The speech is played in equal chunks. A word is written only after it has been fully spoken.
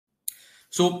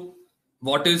So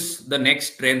what is the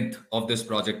next strength of this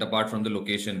project apart from the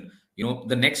location?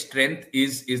 The next strength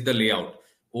is the layout.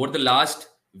 Over the last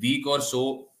week or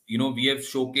so, we have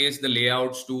showcased the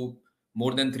layouts to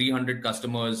more than 300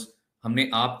 customers. हमने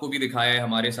आपको भी दिखाया है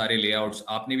हमारे सारे layouts,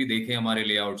 आपने भी देखे हमारे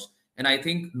layouts, and I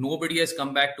think nobody has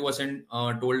come back to us and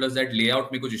told us that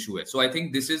layout में कुछ issue है. So I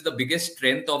think this is the biggest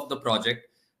strength of the project.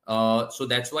 So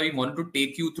that's why we wanted to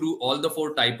take you through all the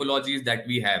 4 typologies that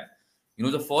we have.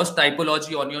 The first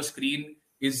typology on your screen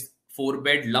is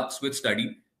 4-bed Lux with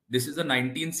study. This is a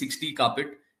 1960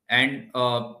 carpet, and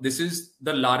this is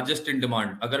the largest in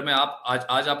demand. अगर मैं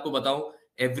आज आपको बताऊं,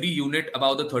 every unit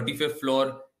above the 35th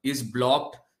floor is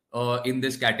blocked in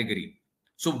this category.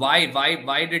 So why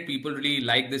did people really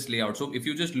like this layout? So if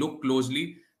you just look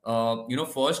closely,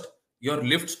 first your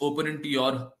lifts open into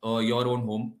your own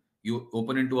home. You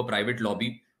open into a private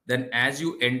lobby. Then as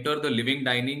you enter the living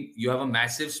dining, you have a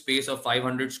massive space of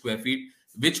 500 square feet,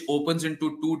 which opens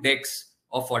into 2 decks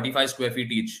of 45 square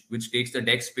feet each, which takes the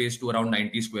deck space to around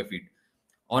 90 square feet.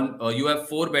 You have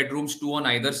 4 bedrooms, 2 on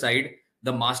either side.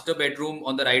 The master bedroom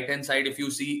on the right hand side, if you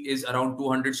see, is around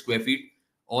 200 square feet.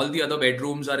 All the other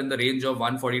bedrooms are in the range of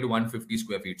 140 to 150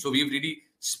 square feet. So we've really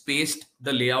spaced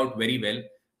the layout very well.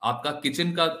 आपका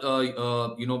kitchen का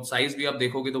size भी आप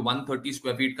देखोगे तो 130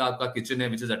 square feet का आपका kitchen है,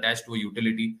 which is attached to a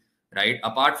utility, right?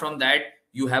 Apart from that,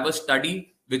 you have a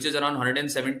study which is around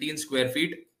 117 square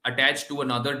feet attached to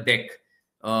another deck.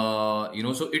 So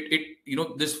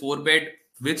this 4-bed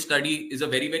with study is a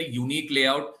very, very unique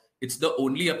layout. It's the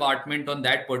only apartment on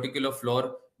that particular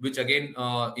floor, which again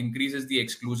increases the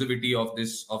exclusivity of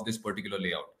this particular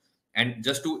layout. And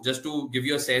just to give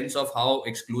you a sense of how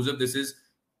exclusive this is,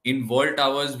 in World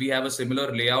Towers, we have a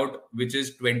similar layout, which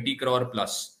is 20 crore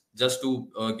plus, just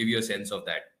to give you a sense of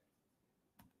that.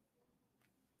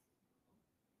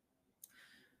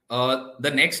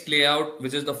 The next layout,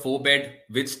 which is the 4-bed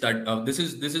with stud. This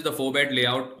is the 4-bed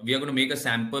layout. We are going to make a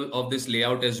sample of this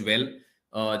layout as well,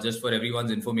 just for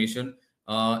everyone's information.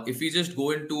 If we just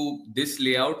go into this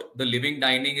layout, the living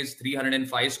dining is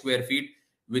 305 square feet,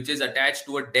 which is attached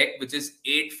to a deck which is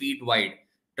 8 feet wide.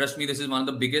 Trust me, this is one of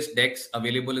the biggest decks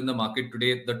available in the market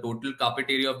today. The total carpet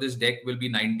area of this deck will be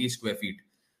 90 square feet.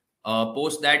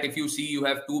 Post that, if you see, you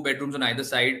have 2 bedrooms on either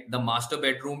side. The master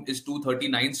bedroom is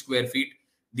 239 square feet.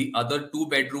 The other 2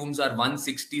 bedrooms are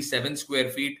 167 square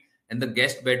feet. And the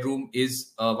guest bedroom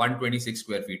is 126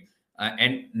 square feet.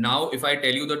 And now, if I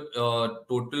tell you the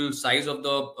total size of the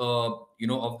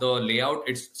of the layout,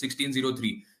 it's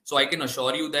 1603. So I can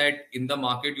assure you that in the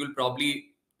market, you'll probably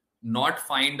not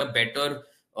find a better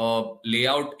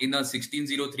layout in a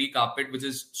 1603 carpet, which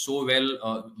is so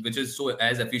well, which is so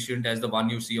as efficient as the one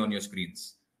you see on your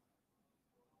screens.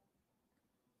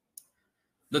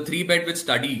 The 3-bed with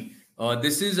study.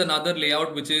 This is another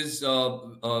layout which is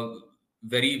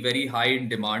very, very high in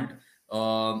demand.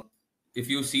 If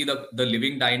you see, the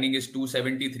living dining is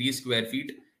 273 square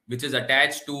feet, which is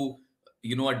attached to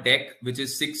a deck which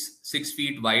is 6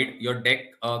 feet wide. Your deck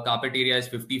carpet area is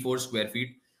 54 square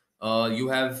feet. You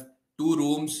have 2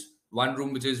 rooms, one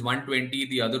room which is 120,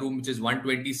 the other room which is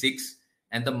 126,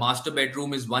 and the master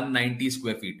bedroom is 190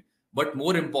 square feet. But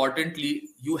more importantly,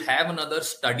 you have another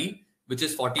study which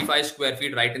is 45 square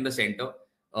feet right in the center.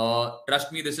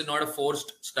 Trust me, this is not a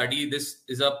forced study. This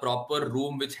is a proper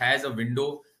room which has a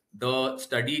window. The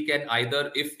study can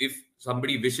either, if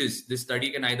somebody wishes, this study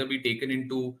can either be taken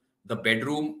into the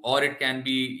bedroom, or it can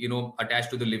be attached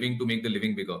to the living to make the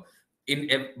living bigger.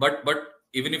 But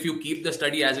even if you keep the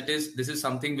study as it is, this is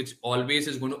something which always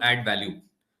is going to add value.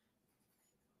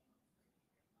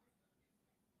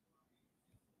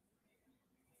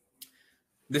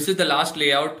 This is the last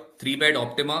layout, 3-bed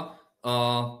Optima.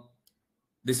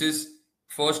 This is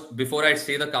first, before I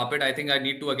say the carpet, I think I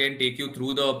need to again take you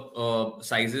through the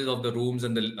sizes of the rooms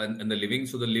and the living.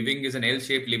 So the living is an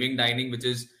L-shaped living dining, which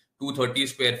is 230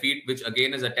 square feet, which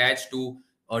again is attached to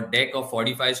a deck of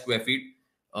 45 square feet.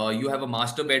 You have a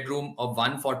master bedroom of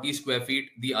 140 square feet.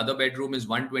 The other bedroom is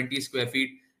 120 square feet.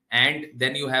 And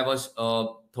then you have a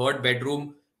 3rd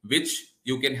bedroom, which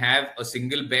you can have a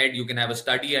single bed, you can have a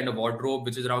study and a wardrobe,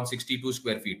 which is around 62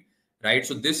 square feet, right?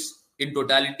 So this in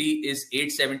totality is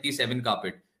 877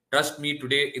 carpet. Trust me,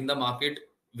 today in the market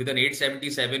with an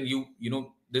 877,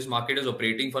 this market is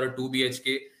operating for a 2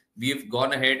 BHK. We've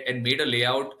gone ahead and made a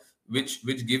layout which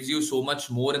gives you so much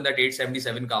more in that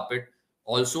 877 carpet.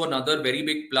 Also, another very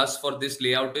big plus for this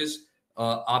layout is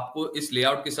आपको इस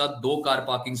layout के साथ 2 car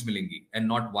parkings मिलेंगी and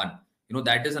not 1.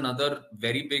 That is another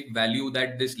very big value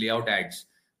that this layout adds.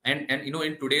 And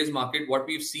in today's market, what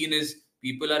we've seen is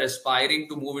people are aspiring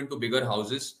to move into bigger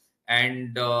houses.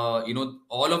 and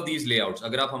all of these layouts,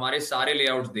 अगर आप हमारे सारे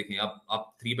layouts देखें,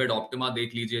 आप 3 bed Optima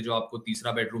देख लीजिए जो आपको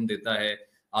तीसरा bedroom देता है,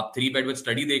 आप 3 bed with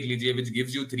study देख लीजिए which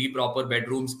gives you 3 proper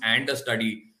bedrooms and a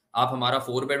study, आप हमारा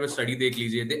 4 bed with study देख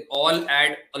लीजिए, they all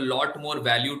add a lot more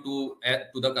value to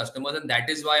the customers, and that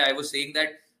is why I was saying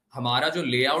that हमारा जो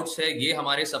layouts है ये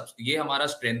हमारा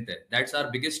strength है, that's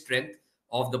our biggest strength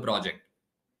of the project.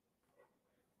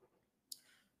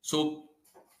 So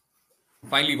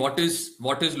finally, what is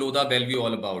Lodha Bellevue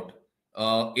all about?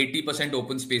 80%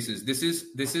 open spaces. This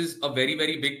is a very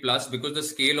very big plus because the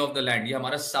scale of the land. ये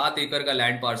हमारा 7 एकड़ का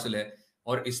land parcel है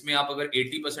और इसमें आप अगर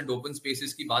 80% open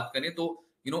spaces की बात करें तो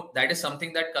that is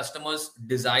something that customers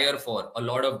desire for. A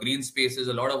lot of green spaces,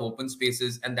 a lot of open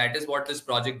spaces, and that is what this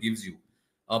project gives you.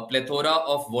 A plethora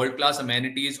of world-class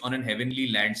amenities on an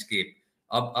heavenly landscape.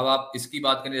 अब आप इसकी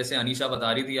बात करें, जैसे अनीशा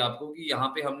बता रही थी आपको कि यहाँ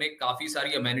पे हमने काफी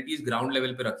सारी amenities ground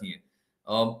level पे रखी हैं.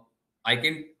 I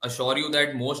can assure you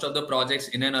that most of the projects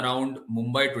in and around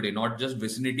Mumbai today, not just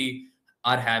vicinity,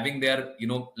 are having their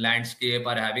landscape,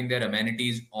 are having their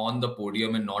amenities on the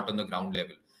podium and not on the ground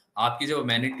level. आपकी जब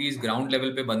amenities ground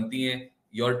level पे बनती हैं,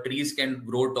 your trees can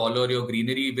grow taller, your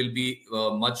greenery will be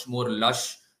much more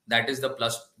lush. That is the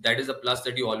plus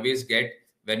that you always get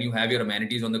when you have your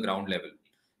amenities on the ground level.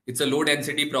 It's a low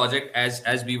density project,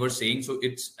 as we were saying, so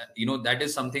it's that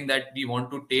is something that we want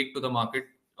to take to the market.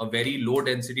 A very low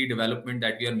density development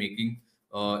that we are making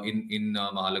in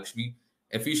Mahalaxmi.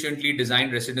 Efficiently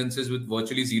designed residences with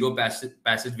virtually zero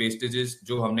passage wastages,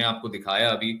 जो हमने आपको दिखाया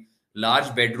अभी.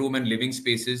 Large bedroom and living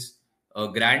spaces,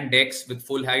 grand decks with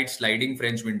full height sliding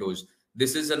French windows.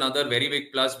 This is another very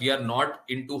big plus. We are not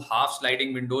into half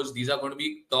sliding windows. These are going to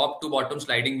be top to bottom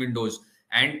sliding windows,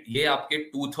 and ये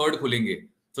आपके 2/3 खुलेंगे.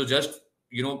 So just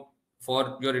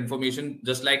for your information,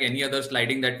 just like any other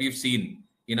sliding that we've seen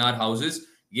in our houses,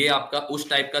 ये आपका उस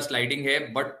type का sliding है,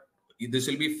 but this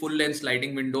will be full length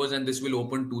sliding windows and this will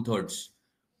open 2/3.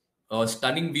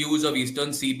 Stunning views of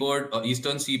eastern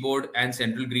seaboard and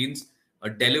central greens.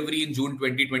 Delivery in June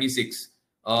 2026.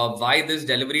 Why this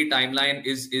delivery timeline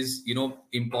is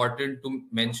important to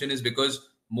mention is because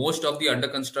most of the under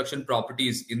construction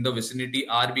properties in the vicinity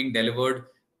are being delivered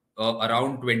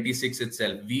around 26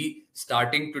 itself. We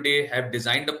starting today have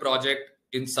designed the project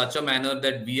in such a manner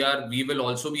that we will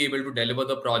also be able to deliver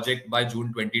the project by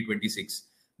June 2026.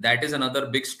 That is another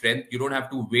big strength. You don't have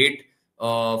to wait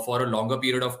for a longer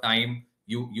period of time.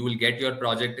 You will get your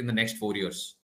project in the next 4 years.